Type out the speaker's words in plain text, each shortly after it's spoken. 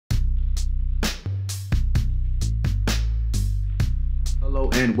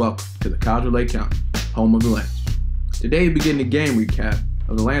and welcome to the College of Lake County, home of the Lancers. Today we begin the game recap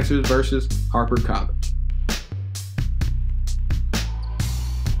of the Lancers versus Harper College.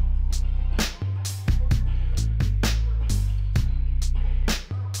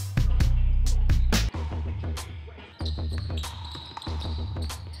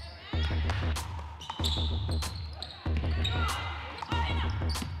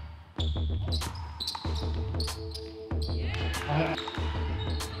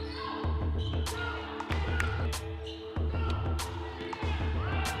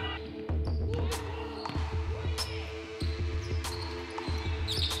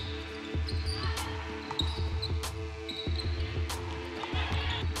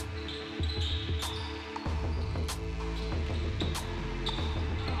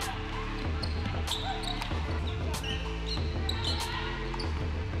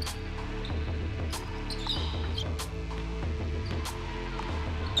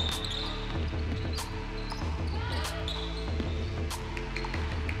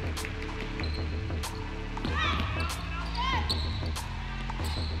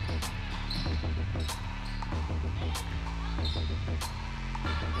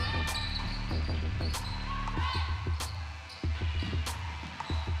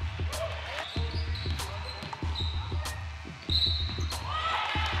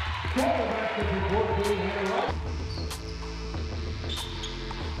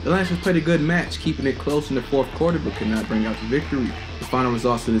 The Lancers played a good match, keeping it close in the fourth quarter but could not bring out the victory. The final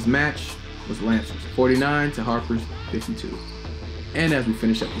results of this match was Lancers 49 to Harper's 52. And as we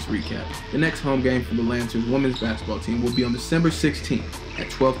finish up this recap, the next home game for the Lancers women's basketball team will be on December 16th at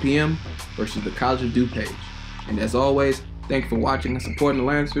 12 p.m. versus the College of DuPage. And as always, thank you for watching and supporting the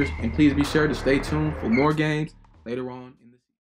Lancers, and please be sure to stay tuned for more games later on.